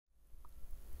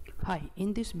Hi,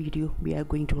 in this video we are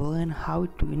going to learn how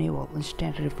to enable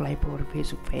instant reply for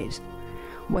Facebook Page.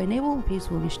 By enabling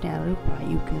Facebook instant reply,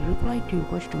 you can reply to your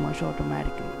customers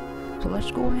automatically. So let's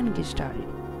go ahead and get started.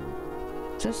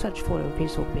 Just search for a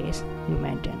Facebook page you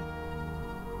maintain.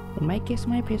 In my case,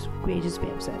 my Facebook page is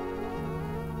website.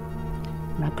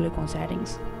 Now click on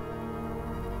settings.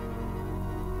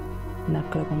 Now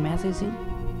click on messaging.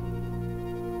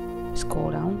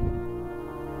 Scroll down,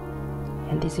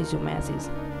 and this is your message.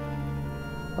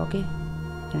 Okay,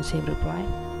 and save reply.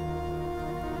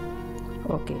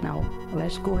 Okay, now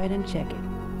let's go ahead and check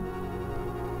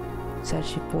it.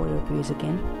 Search for your page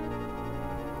again.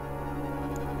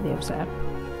 Website.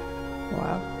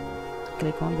 Wow,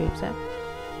 click on website.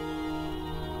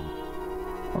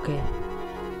 Okay,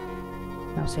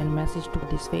 now send message to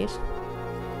this page.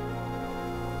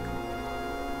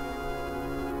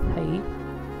 Hey,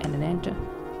 and then enter.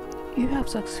 You have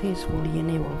successfully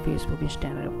enabled Facebook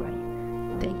instant reply.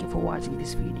 Thank you for watching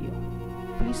this video.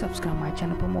 Please subscribe my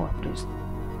channel for more updates.